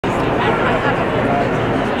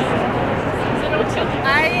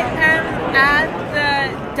I am at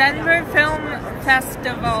the Denver Film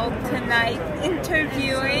Festival tonight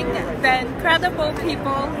interviewing the incredible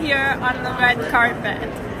people here on the red carpet.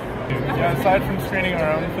 Yeah, aside from screening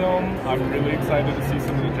our own film, I'm really excited to see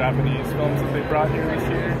some of the Japanese films that they brought here this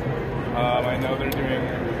year. I know they're doing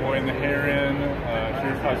Boy and the Heron,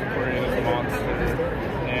 Hirokazu Korea's Monster,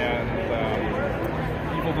 and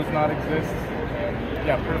Evil Does Not Exist.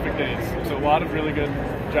 Yeah, Perfect Days. So a lot of really good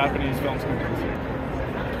Japanese films coming this year.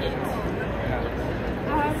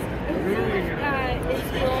 Who is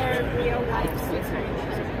your real life sister?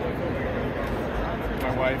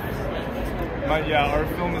 My wife. Our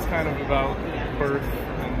film is kind of about birth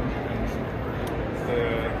and the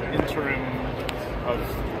interim of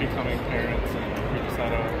becoming parents, and we just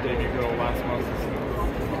had a baby girl last month. So,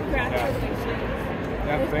 Congratulations.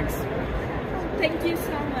 Yeah, thanks. Thank you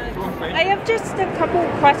so much. I have just a couple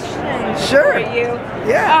questions Sure. for you.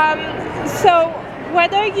 Yeah. So,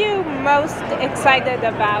 what are you most excited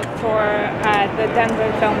about for the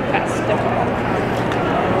Denver Film Festival?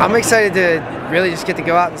 I'm excited to really just get to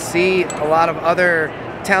go out and see a lot of other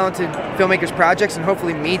talented filmmakers' projects and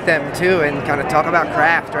hopefully meet them too and kind of talk about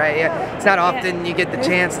craft, right? Yeah, it's not often you get the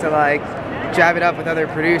chance to like drive it up with other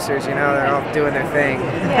producers, you know, they're all doing their thing.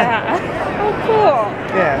 Yeah. Oh, cool.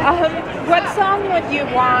 Yeah. What song would you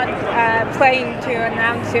want playing to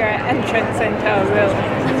announce your entrance into a room?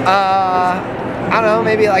 I don't know,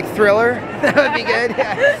 maybe like Thriller. That would be good.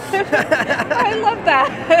 Yeah. I love that.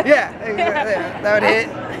 Yeah, that would hit.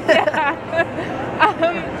 Yeah.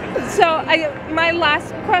 So my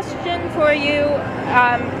last question for you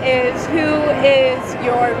is, who is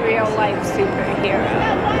your real life superhero?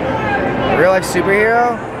 Real life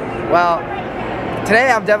superhero? Well, today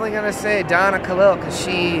I'm definitely going to say Donna Khalil because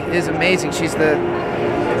she is amazing. She's the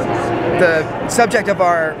subject of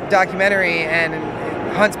our documentary and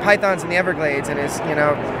hunts pythons in the Everglades and is, you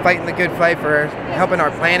know, fighting the good fight for helping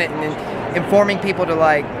our planet and informing people to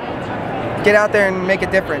like get out there and make a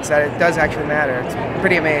difference, that it does actually matter. It's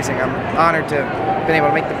pretty amazing. I'm honored to have been able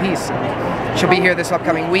to make the piece. And she'll be here this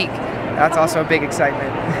upcoming week. That's also a big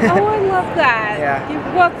excitement. Oh, I love that.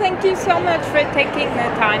 Yeah. Well, thank you so much for taking the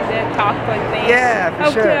time to talk with me. Yeah,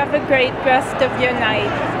 for sure. Hope you have a great rest of your night.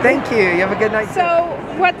 Thank you. You have a good night too. So,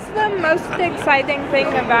 what's the most exciting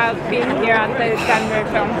thing about being here at the Denver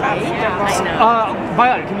Film Festival?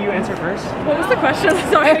 Violet, can you answer first? What was the question?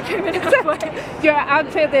 Sorry, I came in halfway. Your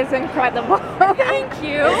outfit is incredible. Thank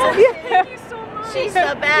you. Thank you so much. She's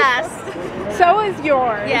the best. So is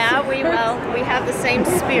yours. Yeah, we have the same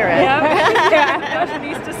spirit. Yeah,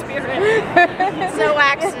 fashionista spirit. So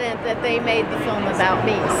accident that they made the film about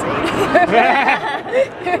me, see?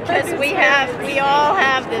 Because we all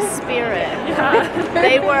have this spirit.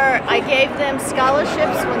 I gave them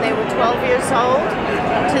scholarships when they were 12 years old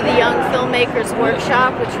to the Young Filmmakers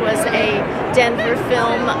Workshop, which was a Denver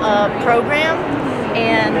film program.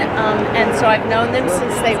 And so I've known them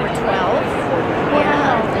since they were 12.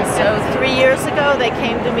 Yeah. So 3 years ago they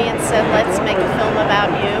came to me and said, "Let's make a film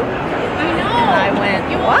about you." I know. And I went,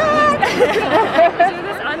 "What?"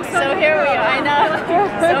 So here we are. I know.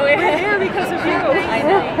 So we're here because of you. I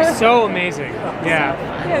know. So amazing. Yeah.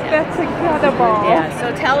 Yeah, that's incredible. Yeah.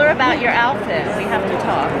 So tell her about your outfit. We have to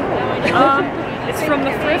talk. It's from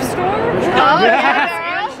the thrift store. Oh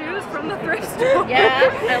yeah. Shoes from the thrift store.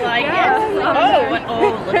 Yeah, I like it.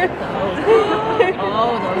 Look at those.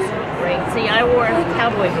 Oh, those are great. See, I wore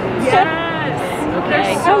cowboy boots. Yes.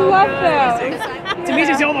 Okay. I love those. To me,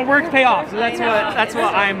 just all the work pay off. So that's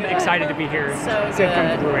what I'm excited to be here. So to come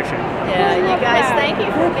to good. fruition. Yeah, you guys, thank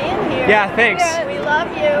you for being here. Yeah, thanks. We love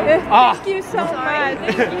you. Thank you so much.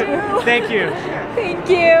 Thank you. Thank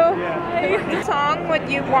you. What song would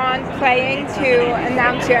you want playing to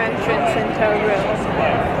announce your entrance into a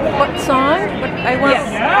room? What song? I want.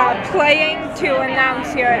 Yes, playing to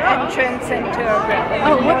announce your entrance into a room.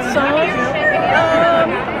 Oh, what song?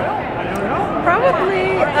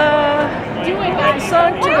 Probably a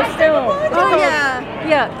song to the film. Oh yeah.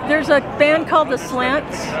 Yeah, there's a band called The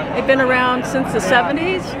Slants. They've been around since the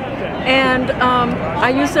 70s. And I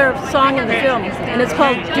use their song in the film, and it's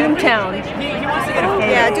called Doomtown.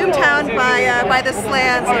 Yeah, Doomtown by The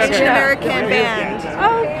Slants. It's an American band.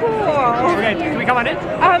 Oh, cool. Okay, can we come on in?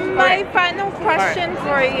 My final question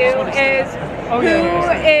for you is, who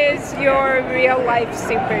is your real life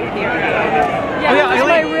superhero? Yeah, who's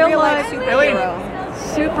my real life superhero?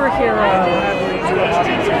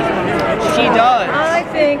 She does. I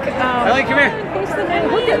think. Ellie, come here. Who's the name?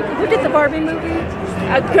 Who did the Barbie movie?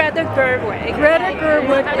 Greta Gerwig. Greta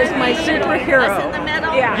Gerwig is my superhero. In the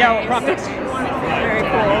middle. Yeah. Yeah, well, Very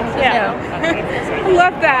cool. Yeah. I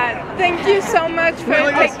love that. Thank you so much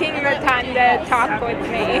for taking the time to talk with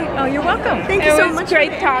me. Oh, you're welcome. Thank you so much. It was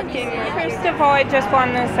great talking. First of all, I just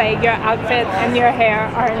want to say your outfit and your hair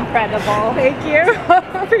are incredible. Thank you.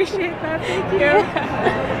 Appreciate that. Thank you.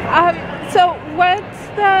 So what's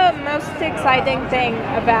the most exciting thing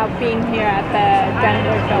about being here at the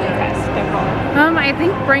Denver Film Festival? I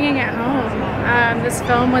think bringing it home. This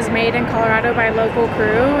film was made in Colorado by a local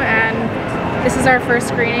crew, and this is our first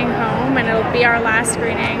screening home, and it'll be our last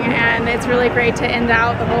screening, and it's really great to end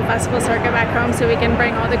out the whole festival circuit back home so we can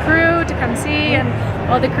bring all the crew to come see and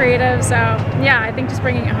all the creatives. So yeah, I think just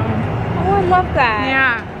bringing it home. Oh, I love that.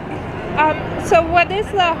 Yeah. So what is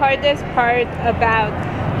the hardest part about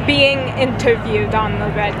being interviewed on the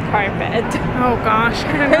red carpet? Oh gosh,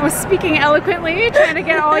 I don't know, speaking eloquently, trying to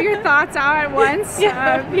get all your thoughts out at once.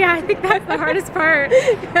 Yeah, I think that's the hardest part,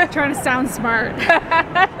 trying to sound smart.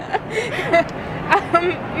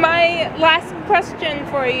 My last question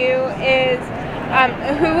for you is,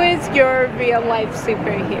 who is your real life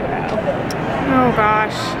superhero? Oh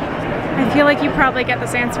gosh. I feel like you probably get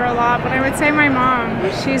this answer a lot, but I would say my mom.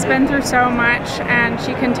 She's been through so much, and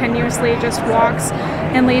she continuously just walks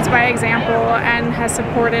and leads by example and has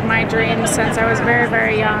supported my dreams since I was very,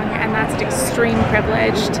 very young, and that's an extreme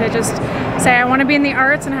privilege to just say I want to be in the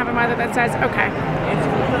arts and have a mother that says, okay,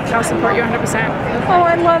 I'll support you 100%. Oh,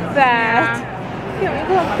 I love that. Yeah.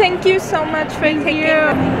 Well, thank you so much for taking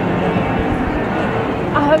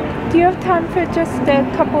do you have time for just a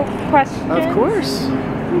couple questions? Of course.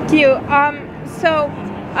 Thank you.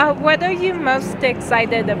 What are you most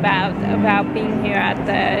excited about being here at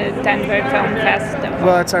the Denver Film Festival?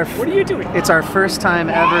 Well, it's our What are you doing? It's our first time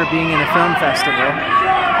ever being in a film festival.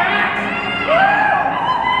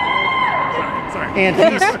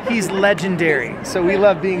 And he's legendary, so we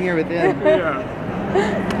love being here with him.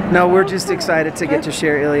 No, we're just excited to get to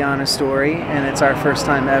share Ileana's story, and it's our first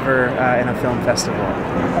time ever in a film festival.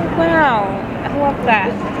 Wow, I love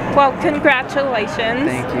that. Well, congratulations.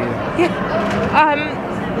 Thank you.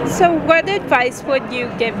 So what advice would you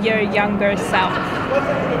give your younger self?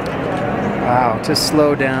 Wow, to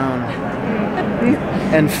slow down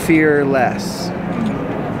and fear less.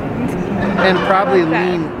 And probably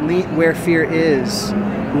lean where fear is,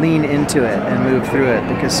 lean into it and move through it,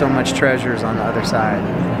 because so much treasure is on the other side.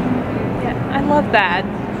 Yeah, I love that.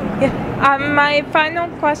 Yeah. My final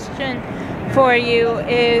question for you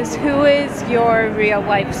is, who is your real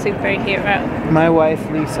life superhero? My wife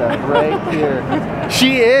Lisa, right here.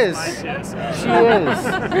 She is. She is.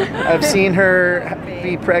 I've seen her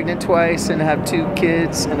be pregnant twice and have 2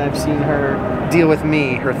 kids, and I've seen her deal with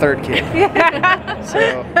me, her 3rd kid. So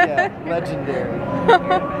yeah, legendary.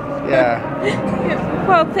 Yeah.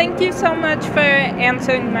 Well, thank you so much for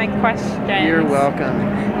answering my questions. You're welcome.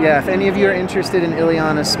 Yeah, if any of you are interested in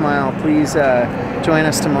Ileana's smile, please join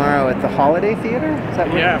us tomorrow at the Holiday Theater. Is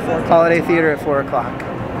that Yeah, 4 o'clock. Holiday Theater at 4 o'clock.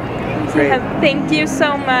 Great. Yeah, thank you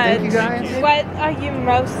so much. Thank you, guys. What are you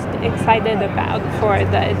most excited about for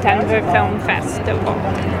the Denver Film Festival?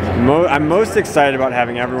 I'm most excited about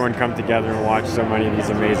having everyone come together and watch so many of these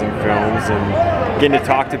amazing films, and getting to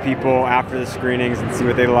talk to people after the screenings and see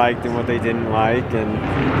what they liked and what they didn't like, and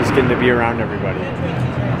just getting to be around everybody.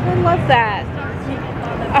 I love that.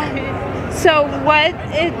 So what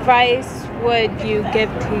advice would you give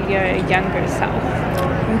to your younger self?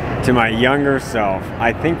 To my younger self,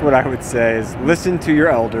 I think what I would say is listen to your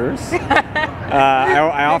elders.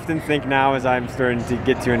 I often think now, as I'm starting to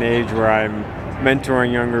get to an age where I'm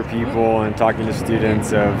mentoring younger people and talking to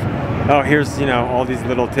students of, oh, here's, all these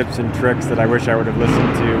little tips and tricks that I wish I would have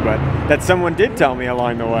listened to, but that someone did tell me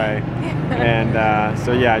along the way. And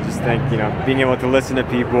so yeah, I just think, being able to listen to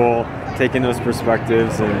people, taking those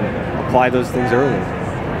perspectives and apply those things early.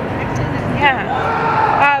 Yeah.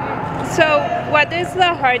 So what is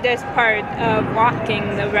the hardest part of walking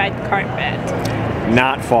the red carpet?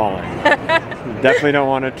 Not falling. Definitely don't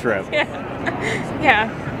want to trip. Yeah.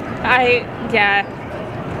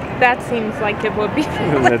 That seems like it would be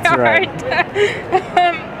really That's hard.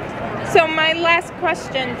 Right. So my last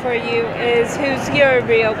question for you is, who's your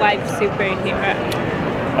real life superhero?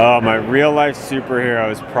 My real life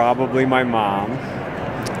superhero is probably my mom.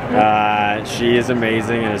 She is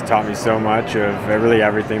amazing and has taught me so much of really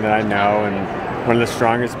everything that I know, and one of the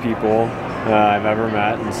strongest people I've ever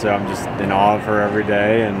met, and so I'm just in awe of her every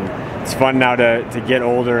day. And it's fun now to get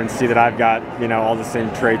older and see that I've got all the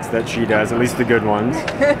same traits that she does, at least the good ones.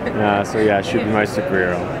 So yeah, she'd be my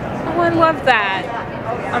superhero. Oh, I love that.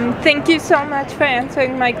 Thank you so much for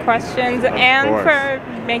answering my questions and for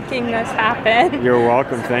making this happen. You're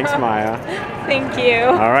welcome. Thanks, Maya. Thank you.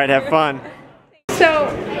 All right, have fun. So,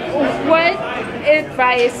 what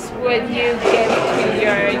advice would you give to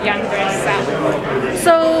your younger self?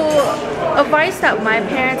 So, advice that my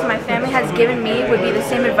parents and my family has given me would be the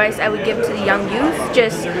same advice I would give to the young youth.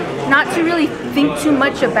 Just not to really think too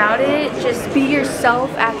much about it. Just be yourself,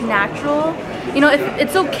 act natural. You know, if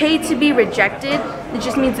it's okay to be rejected, it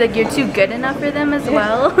just means that you're too good enough for them as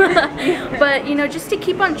well. But, you know, just to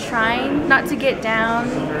keep on trying, not to get down.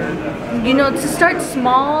 You know, to start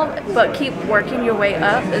small, but keep working your way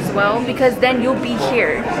up as well, because then you'll be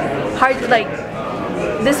here. Hard, like,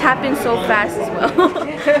 this happens so fast as well.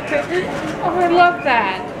 Oh, I love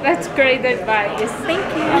that. That's great advice. Thank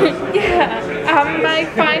you. Yeah. My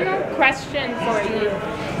final question for you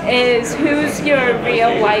is, who's your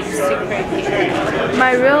real life superhero?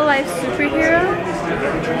 My real life superhero?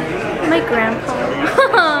 My grandpa.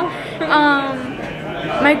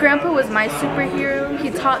 My grandpa was my superhero. He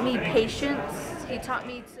taught me patience. He taught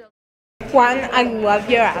me to... One, I love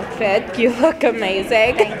your outfit. You look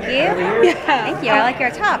amazing. Thank you. Yeah. Thank you. I like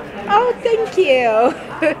your top. Oh, thank you.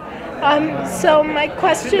 So my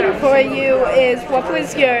question for you is, what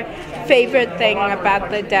was your favorite thing about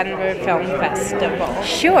the Denver Film Festival?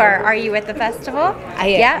 Sure. Are you at the festival? I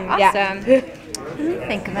am. Yeah, awesome. Let me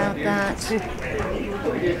think about that.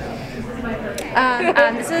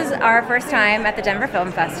 This is our first time at the Denver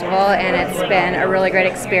Film Festival, and it's been a really great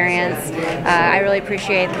experience. I really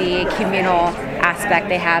appreciate the communal aspect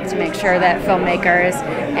they have to make sure that filmmakers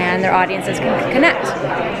and their audiences can connect.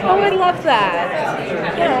 Oh, I love that.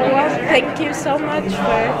 Yeah, well, thank you so much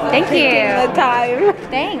for taking the time.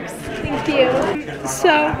 Thanks. Thank you.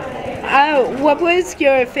 So, what was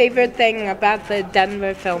your favorite thing about the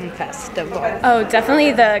Denver Film Festival? Oh,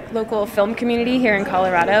 definitely the local film community here in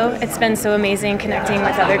Colorado. It's been so amazing connecting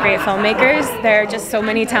with other great filmmakers. There are just so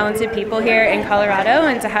many talented people here in Colorado,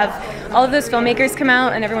 and to have all of those filmmakers come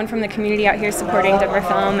out and everyone from the community out here supporting Denver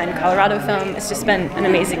film and Colorado film, it's just been an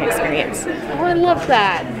amazing experience. Oh, I love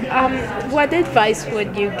that. What advice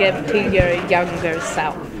would you give to your younger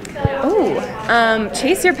self? Oh,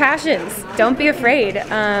 chase your passions. Don't be afraid.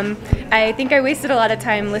 I think I wasted a lot of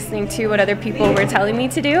time listening to what other people were telling me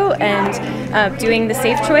to do and doing the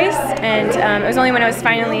safe choice. And it was only when I was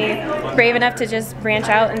finally brave enough to just branch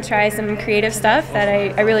out and try some creative stuff that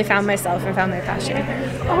I really found myself and found my passion.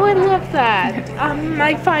 Oh, I love that.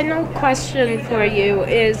 My final question for you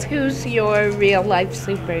is, who's your real life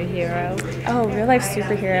superhero? Oh, real life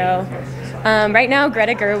superhero. Right now,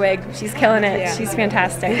 Greta Gerwig. She's killing it. Yeah. She's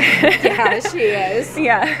fantastic. Yeah, she is.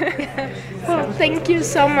 Yeah. Well, thank you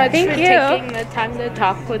so much for taking the time to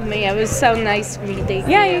talk with me. It was so nice meeting you.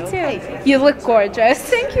 Yeah, you too. You look gorgeous.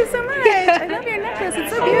 Thank you so much. I love your necklace. It's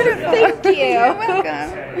so beautiful. Thank you. You're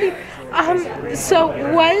welcome. So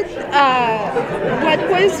what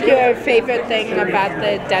was your favorite thing about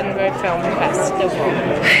the Denver Film Festival?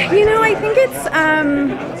 You know, I think it's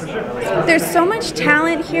there's so much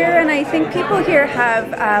talent here, and I think people here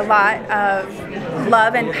have a lot of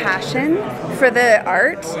love and passion for the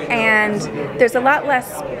art, and there's a lot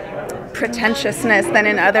less pretentiousness than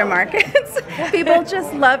in other markets. People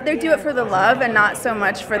just love, they do it for the love and not so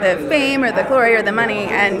much for the fame or the glory or the money,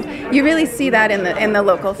 and you really see that in the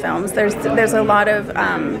local films. There's a lot of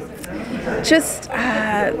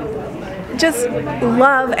just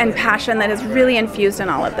love and passion that is really infused in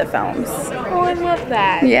all of the films. Oh, I love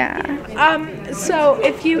that. Yeah. So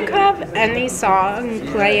if you could have any song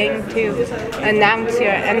playing to announce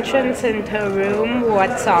your entrance into a room,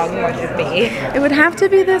 what song would it be? It would have to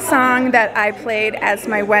be the song that I played as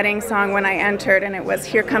my wedding song when I entered, and it was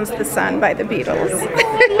 "Here Comes the Sun" by the Beatles. Oh,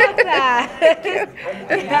 I love that.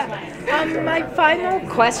 Yeah. My final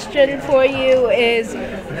question for you is,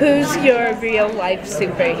 who's your real life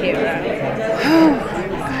superhero? Oh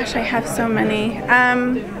gosh, I have so many.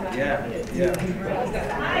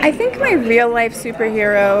 I think my real life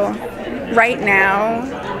superhero right now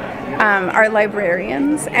are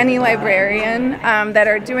librarians. Any librarian that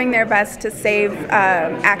are doing their best to save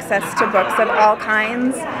access to books of all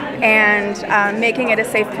kinds and making it a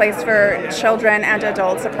safe place for children and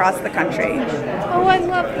adults across the country. Oh, I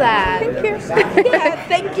love that. Thank you. Yeah,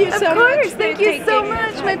 thank you so much. Thank you so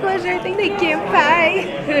much. My pleasure. Thank you. Bye.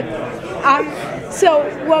 So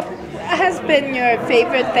what has been your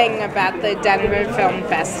favorite thing about the Denver Film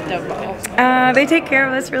Festival? They take care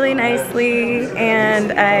of us really nicely,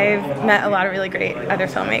 and I've met a lot of really great other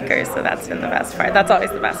filmmakers, so that's been the best part. That's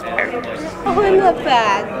always the best part. Oh, I love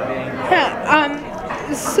that.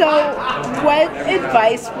 Yeah, so what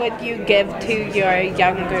advice would you give to your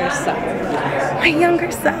younger self? My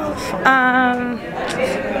younger self?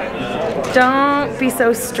 Don't be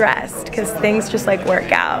so stressed, because things just like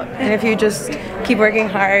work out. And if you just keep working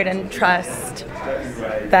hard and trust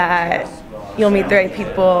that you'll meet the right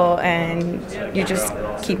people and you just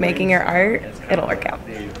keep making your art, it'll work out.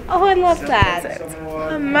 Oh, I love that.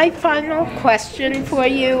 My final question for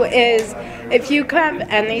you is, if you could have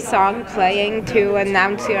any song playing to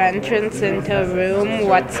announce your entrance into a room,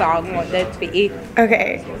 what song would it be?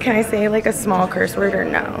 Okay, can I say like a small curse word or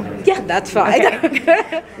no? Yeah, that's fine.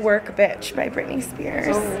 Okay. Work Bitch by Britney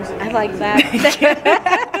Spears. Oh, I like that.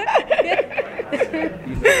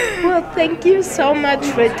 Well, thank you so much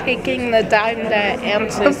for taking the time to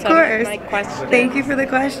answer some of my questions. Thank you for the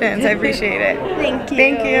questions. I appreciate it. Thank you.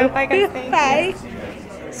 Thank you. Bye, guys. Bye.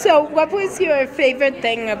 So, what was your favorite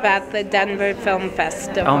thing about the Denver Film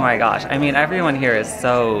Festival? Oh my gosh, I mean, everyone here is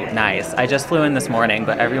so nice. I just flew in this morning,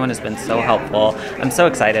 but everyone has been so helpful. I'm so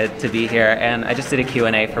excited to be here, and I just did a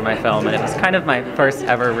Q&A for my film, and it was kind of my first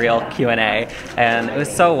ever real Q&A, and it was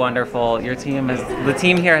so wonderful. The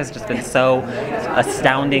team here has just been so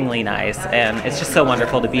astoundingly nice, and it's just so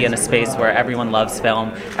wonderful to be in a space where everyone loves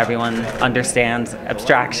film, everyone understands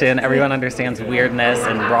abstraction, everyone understands weirdness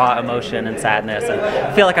and raw emotion and sadness, and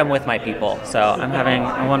I feel like I'm with my people, so I'm having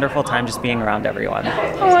a wonderful time just being around everyone.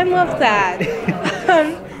 Oh, I love that.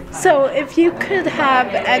 So if you could have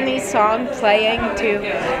any song playing to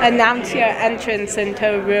announce your entrance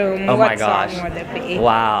into a room, what song would it be?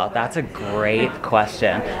 Wow, that's a great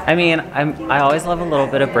question. I mean, I always love a little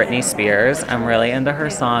bit of Britney Spears. I'm really into her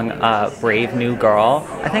song, Brave New Girl.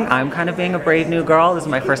 I think I'm kind of being a brave new girl. This is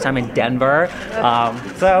my first time in Denver,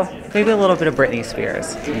 so maybe a little bit of Britney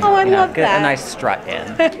Spears. Oh, I love get that. a nice strut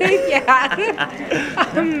in.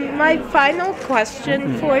 Yeah. My final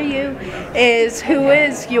question for you is, who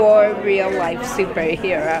is your real-life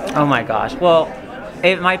superhero? Oh my gosh. Well,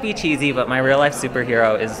 it might be cheesy, but my real-life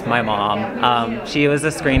superhero is my mom. She was a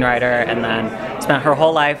screenwriter and then spent her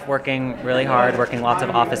whole life working really hard, working lots of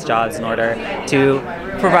office jobs in order to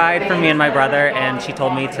provide for me and my brother, and she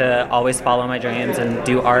told me to always follow my dreams and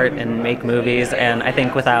do art and make movies, and I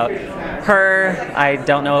think without her, I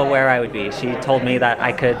don't know where I would be. She told me that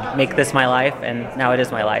I could make this my life, and now it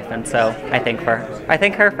is my life, and so I thank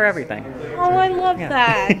her for everything. Oh, I love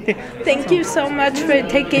that. Thank you so much for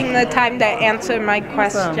taking the time to answer my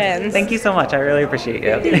questions. Thank you so much. I really appreciate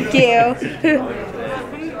you. Thank you.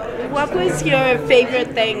 What was your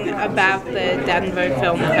favorite thing about the Denver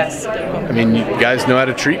Film Festival? I mean, you guys know how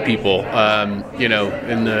to treat people. You know,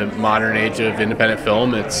 in the modern age of independent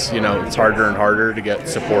film, it's harder and harder to get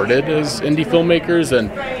supported as indie filmmakers, and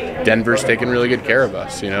Denver's taken really good care of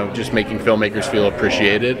us. You know, just making filmmakers feel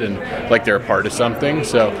appreciated and like they're a part of something.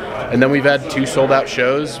 So, and then we've had 2 sold-out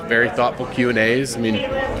shows, very thoughtful Q&As. I mean,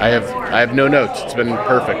 I have no notes. It's been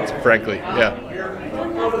perfect, frankly. Yeah.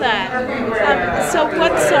 Love that. So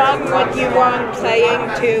what song would you want playing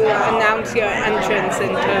to announce your entrance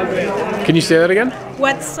into a room? Can you say that again?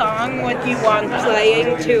 What song would you want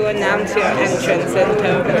playing to announce your entrance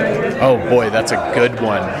into a room? Oh boy, that's a good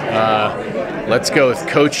one. Let's go with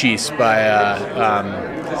Cochise by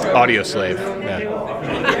Audio Slave.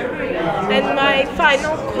 Yeah. And my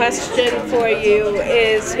final question for you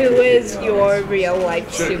is, who is your real-life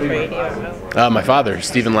superhero? My father,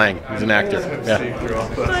 Stephen Lang. He's an actor. Yeah.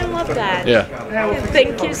 I love that. Yeah.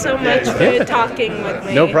 Thank you so much for talking with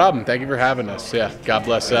me. No problem. Thank you for having us. Yeah. God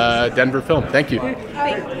bless Denver Film. Thank you.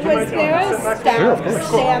 Was there a standout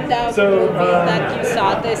movie that you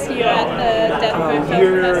saw this year at the Denver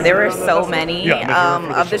Film Festival? There were so many.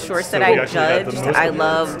 Of the shorts that I judged, I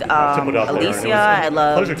loved Alicia. I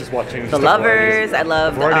loved The Lovers. I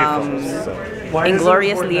loved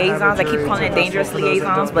Inglorious Liaisons. I keep calling it Dangerous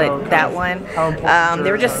Liaisons, but that one.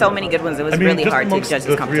 There were just so many good ones. It was really hard to judge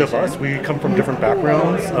this competition. The three of us, we come from different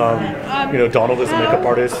backgrounds. You know, Donald is a makeup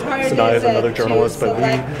artist, Sanaa is another journalist, but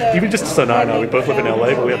even just Sanaa and I, we both live in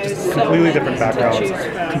LA, but we have just completely different backgrounds.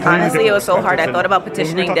 Honestly, it was so hard. I thought about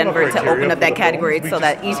petitioning Denver to open up that category so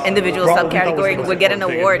that each individual subcategory would get an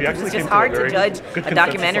award, because it's just hard to judge a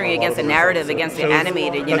documentary against a narrative, against an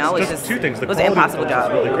animated, you know? It's just, it was an impossible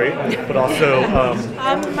job. Really great, but also,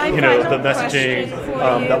 you know, the messaging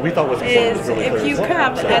that we thought was important was really clear. If you could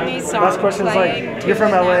have any song last question is like, you're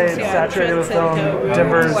from LA, it's saturated with film,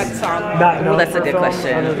 Denver's not known that's for a good film,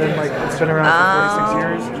 question. other than like it's been around for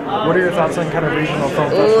 46 years. What are your thoughts on kind of regional film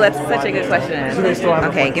festivals? Ooh, that's such a good question. Do they still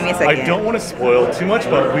have Okay, give me a second. I don't want to spoil too much,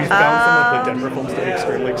 but we found some of the Denver films to be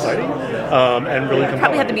extremely exciting and really compelling.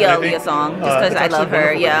 Probably have to be a Aaliyah song, just because I love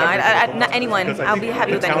her. Yeah, not anyone. I'll be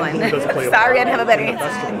happy with anyone. Sorry, I didn't have a better answer.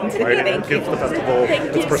 Thank you.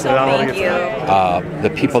 Thank you so much. The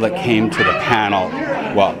people that came to the panel,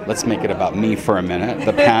 well, let's make it about me for a minute.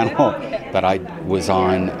 The panel that I was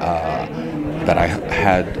on, that I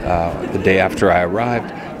had the day after I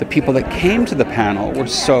arrived, the people that came to the panel were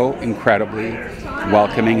so incredibly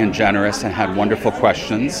welcoming and generous and had wonderful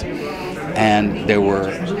questions. And there were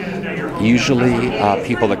usually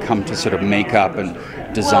people that come to sort of make up and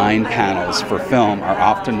design panels for film are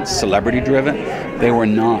often celebrity driven. They were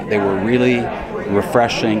not. They were really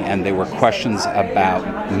refreshing, and they were questions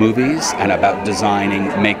about movies and about designing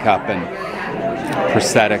makeup and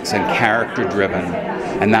prosthetics and character driven,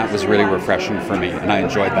 and that was really refreshing for me, and I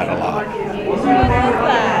enjoyed that a lot.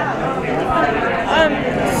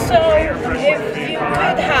 So if you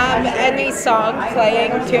could have any song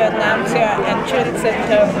playing to announce your entrance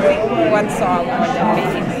into a room, what song would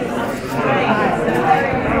it be?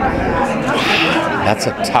 That's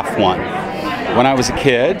a tough one. When I was a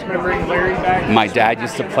kid, my dad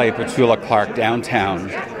used to play Petula Clark Downtown,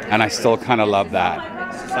 and I still kind of love that.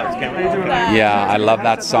 Yeah, I love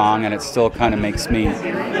that song, and it still kind of makes me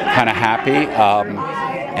kind of happy.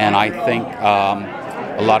 And I think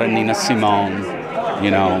a lot of Nina Simone,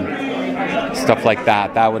 you know, stuff like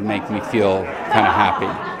that, that would make me feel kind of happy.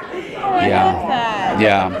 Yeah,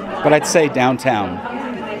 yeah. But I'd say Downtown.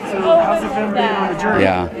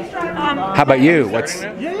 Yeah. How about you? What's...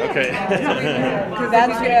 Okay.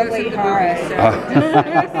 That's really hard.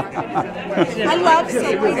 I love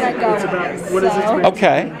Selena Gomez. What is it?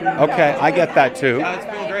 Okay, okay, I get that too. It's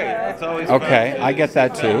been great. It's always okay, I get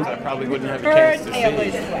that too. I probably wouldn't have a chance to see,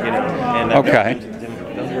 you know. And okay.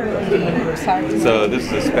 So this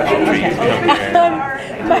is a special treat to come here.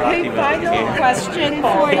 My final question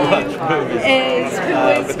for you is, who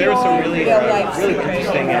is your real-life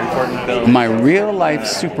superhero? My real-life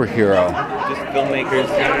superhero? Just filmmakers.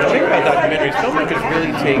 The thing about documentaries, filmmakers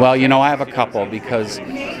really take... Well, you know, I have a couple, because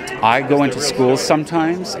I go into schools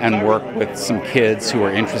sometimes and work with some kids who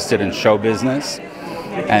are interested in show business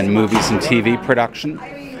and movies and TV production.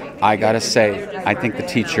 I gotta say, I think the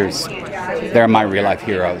teachers, they're my real-life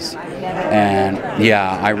heroes. And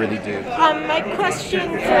yeah, I really do. My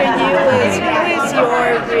question for you is, who is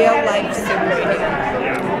your real-life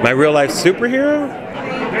superhero? My real-life superhero?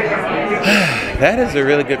 That is a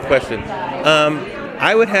really good question.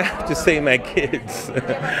 I would have to say my kids.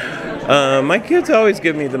 My kids always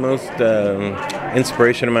give me the most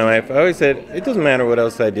inspiration in my life. I always said, it doesn't matter what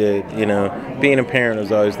else I did, you know, being a parent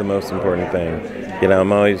was always the most important thing. You know,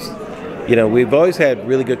 I'm always, you know, we've always had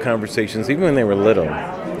really good conversations, even when they were little,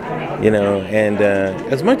 you know, and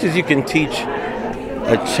as much as you can teach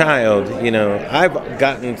a child, you know, I've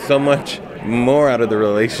gotten so much more out of the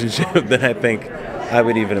relationship than I think I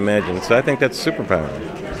would even imagine. So I think that's superpower.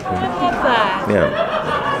 I love that. Yeah.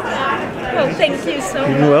 Well, thank you so much.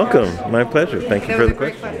 You're welcome. My pleasure. Thank you for the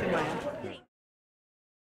question.